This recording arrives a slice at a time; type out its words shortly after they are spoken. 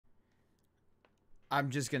I'm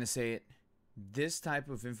just going to say it. This type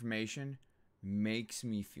of information makes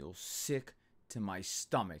me feel sick to my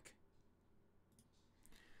stomach.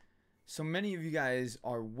 So many of you guys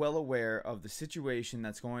are well aware of the situation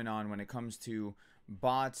that's going on when it comes to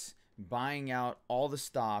bots buying out all the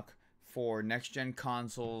stock for next-gen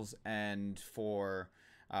consoles and for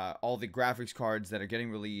all the graphics cards that are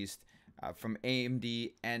getting released from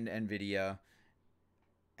AMD and NVIDIA.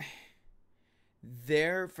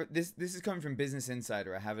 This is coming from Business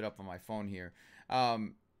Insider. I have it up on my phone here.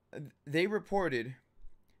 They reported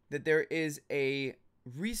that there is a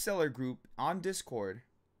reseller group on Discord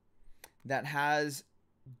that has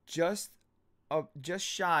just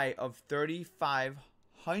shy of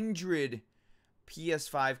 3,500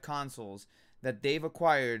 PS5 consoles that they've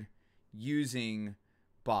acquired using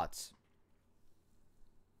bots.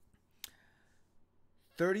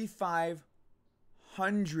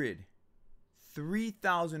 3,500.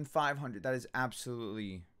 3,500. That is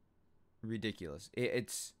absolutely ridiculous.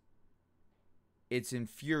 It's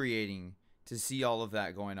infuriating to see all of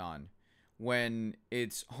that going on when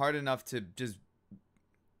it's hard enough to just,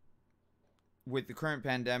 with the current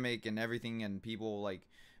pandemic and everything, and people like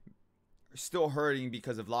still hurting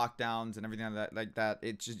because of lockdowns and everything like that.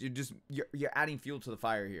 It's just you're adding fuel to the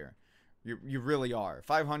fire here. You really are.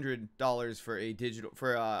 $500 for a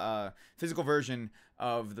physical version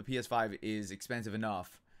of the PS5 is expensive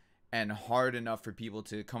enough and hard enough for people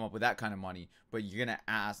to come up with that kind of money. But you're gonna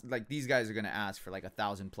ask, like, these guys are gonna ask for like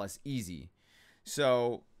 1,000 plus easy.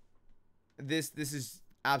 So this is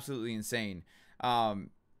absolutely insane.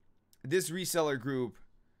 This reseller group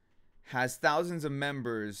has thousands of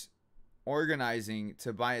members organizing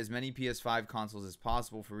to buy as many PS5 consoles as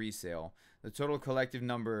possible for resale. The total collective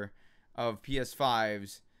number of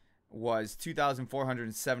PS5s was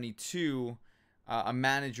 2,472. A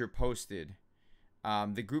manager posted.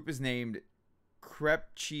 The group is named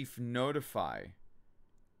Crep Chief Notify,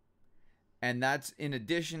 and that's in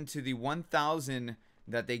addition to the 1,000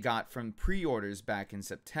 that they got from pre-orders back in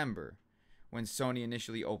September when Sony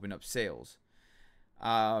initially opened up sales.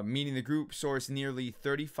 Meaning the group sourced nearly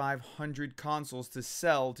 3,500 consoles to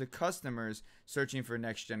sell to customers searching for a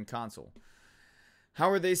next-gen console. How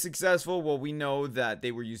were they successful? Well, we know that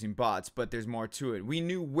they were using bots, but there's more to it. We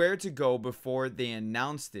knew where to go before they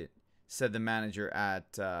announced it, said the manager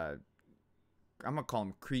at, I'm going to call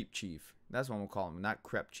him Creep Chief. That's what I'm going to call him, not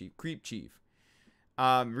Crep Chief. Creep Chief.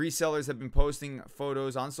 Resellers have been posting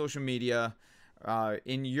photos on social media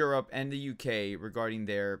in Europe and the UK regarding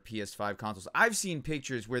their PS5 consoles. I've seen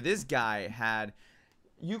pictures where this guy had,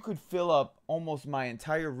 you could fill up almost my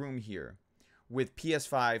entire room here with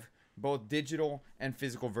PS5, both digital and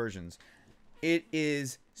physical versions. It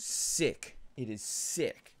is sick. It is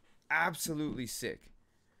sick. Absolutely sick.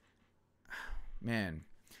 Man.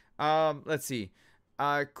 Let's see.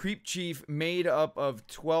 Creep Chief, made up of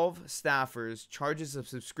 12 staffers, charges a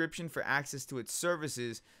subscription for access to its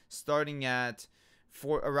services starting at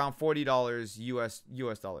around $40 US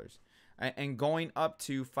dollars and going up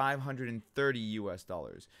to $530 US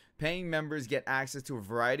dollars. Paying members get access to a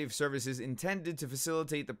variety of services intended to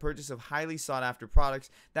facilitate the purchase of highly sought after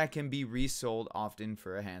products that can be resold, often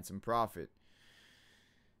for a handsome profit.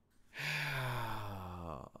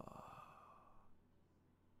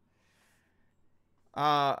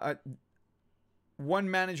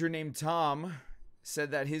 One manager named Tom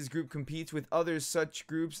said that his group competes with other such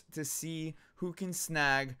groups to see who can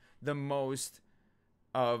snag the most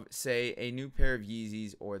of, say, a new pair of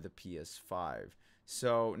Yeezys or the PS5.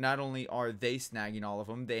 So not only are they snagging all of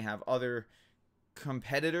them, they have other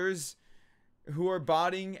competitors who are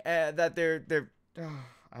botting that they're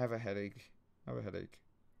I have a headache. I have a headache.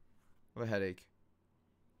 I have a headache.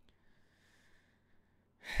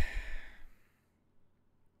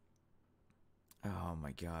 Oh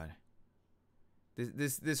my god.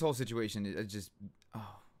 This whole situation is just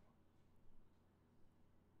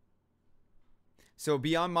So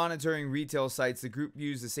beyond monitoring retail sites, the group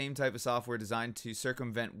used the same type of software designed to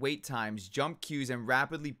circumvent wait times, jump queues, and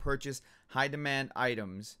rapidly purchase high-demand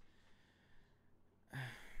items.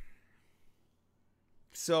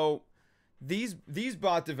 So these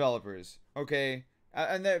bot developers, okay,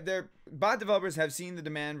 and their bot developers have seen the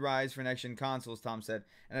demand rise for next-gen consoles, Tom said,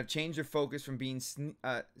 and have changed their focus from being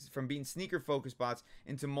sneaker-focused bots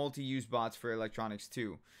into multi-use bots for electronics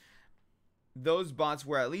too. Those bots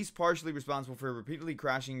were at least partially responsible for repeatedly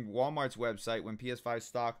crashing Walmart's website when PS5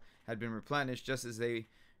 stock had been replenished, just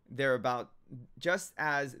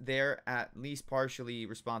as they're at least partially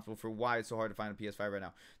responsible for why it's so hard to find a PS5 right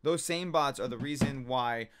now. Those same bots are the reason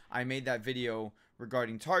why I made that video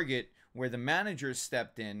regarding Target, where the managers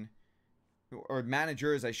stepped in, or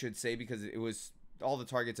managers I should say, because it was all the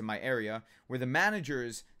Targets in my area, where the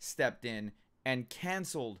managers stepped in and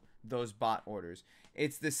canceled those bot orders.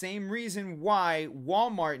 It's the same reason why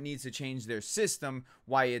Walmart needs to change their system,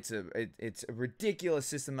 why it's a ridiculous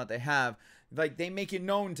system that they have. Like, they make it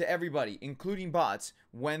known to everybody, including bots,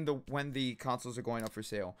 when the consoles are going up for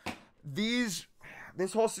sale. This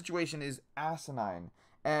whole situation is asinine,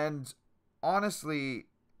 and honestly,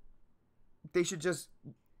 they should just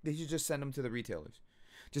send them to the retailers.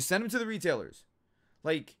 Just send them to the retailers.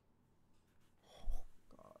 Like, oh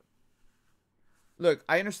God. Look,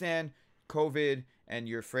 I understand COVID and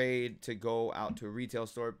you're afraid to go out to a retail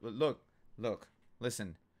store, but look,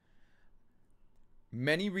 listen.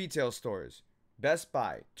 Many retail stores, Best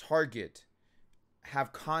Buy, Target,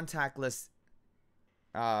 have contactless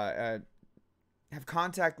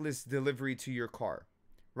delivery to your car,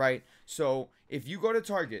 right? So if you go to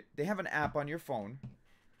Target, they have an app on your phone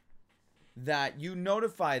that you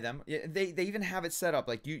notify them. They even have it set up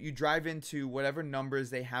like you drive into whatever numbers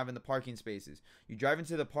they have in the parking spaces. You drive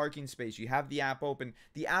into the parking space, you have the app open.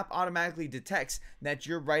 The app automatically detects that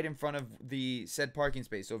you're right in front of the said parking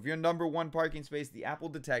space. So if you're number 1 parking space, the app will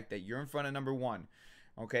detect that you're in front of number 1.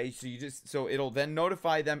 Okay, so it'll then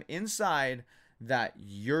notify them inside that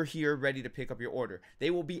you're here ready to pick up your order.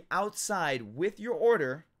 They will be outside with your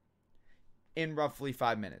order in roughly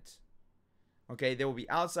 5 minutes. Okay, they will be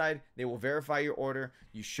outside. They will verify your order.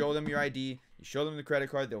 You show them your ID. You show them the credit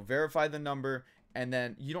card. They'll verify the number. And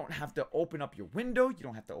then you don't have to open up your window. You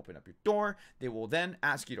don't have to open up your door. They will then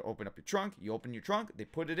ask you to open up your trunk. You open your trunk. They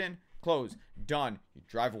put it in. Close. Done. You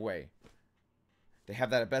drive away. They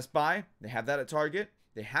have that at Best Buy. They have that at Target.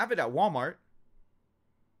 They have it at Walmart.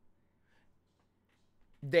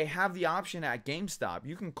 They have the option at GameStop.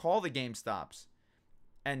 You can call the GameStops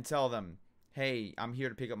and tell them, hey, I'm here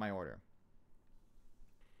to pick up my order.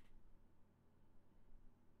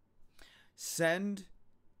 Send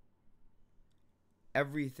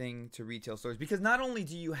everything to retail stores, because not only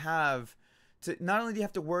do you have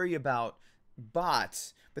to worry about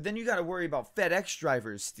bots, but then you got to worry about FedEx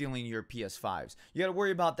drivers stealing your PS5s. You got to worry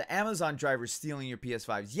about the Amazon drivers stealing your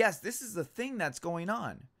PS5s. Yes, this is the thing that's going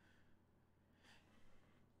on.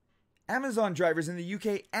 Amazon drivers in the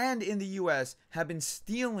UK and in the US have been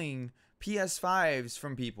stealing PS5s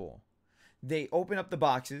from people. They open up the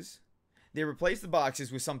boxes, they replace the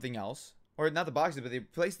boxes with something else. Or not the boxes, but they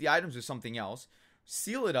replace the items with something else,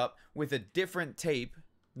 seal it up with a different tape,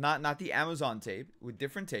 not the Amazon tape, with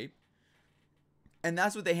different tape, and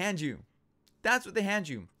that's what they hand you. That's what they hand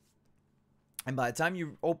you. And by the time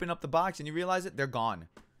you open up the box and you realize it, they're gone.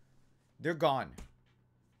 They're gone.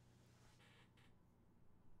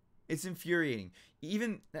 It's infuriating.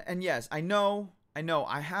 And yes, I know,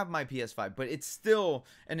 I have my PS5, but it's still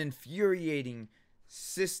an infuriating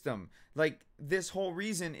system. Like, this whole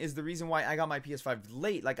reason is the reason why I got my PS5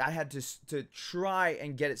 late. Like, I had to try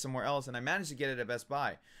and get it somewhere else, and I managed to get it at Best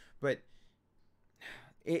Buy. But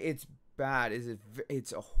it's bad.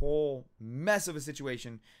 It's a whole mess of a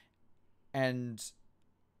situation. And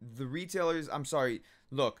the retailers, I'm sorry.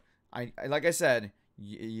 Look, I like I said,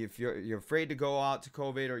 if you're afraid to go out to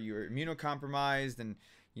COVID, or you're immunocompromised, and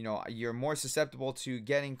you're more susceptible to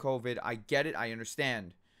getting COVID, I get it. I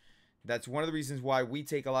understand. That's one of the reasons why we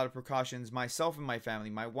take a lot of precautions, myself and my family.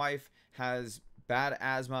 My wife has bad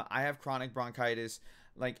asthma. I have chronic bronchitis.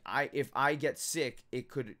 Like, if I get sick, it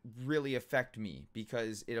could really affect me,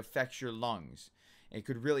 because it affects your lungs. It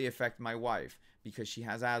could really affect my wife because she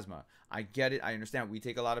has asthma. I get it. I understand. We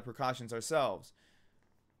take a lot of precautions ourselves.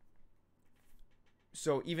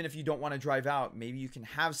 So even if you don't want to drive out, maybe you can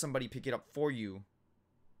have somebody pick it up for you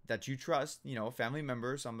that you trust, a family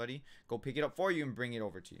member, somebody, go pick it up for you and bring it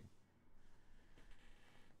over to you.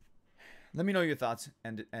 Let me know your thoughts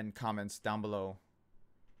and comments down below.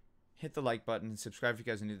 Hit the like button. Subscribe if you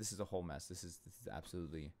guys are new. This is a whole mess. This is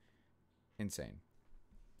absolutely insane.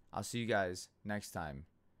 I'll see you guys next time.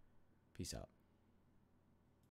 Peace out.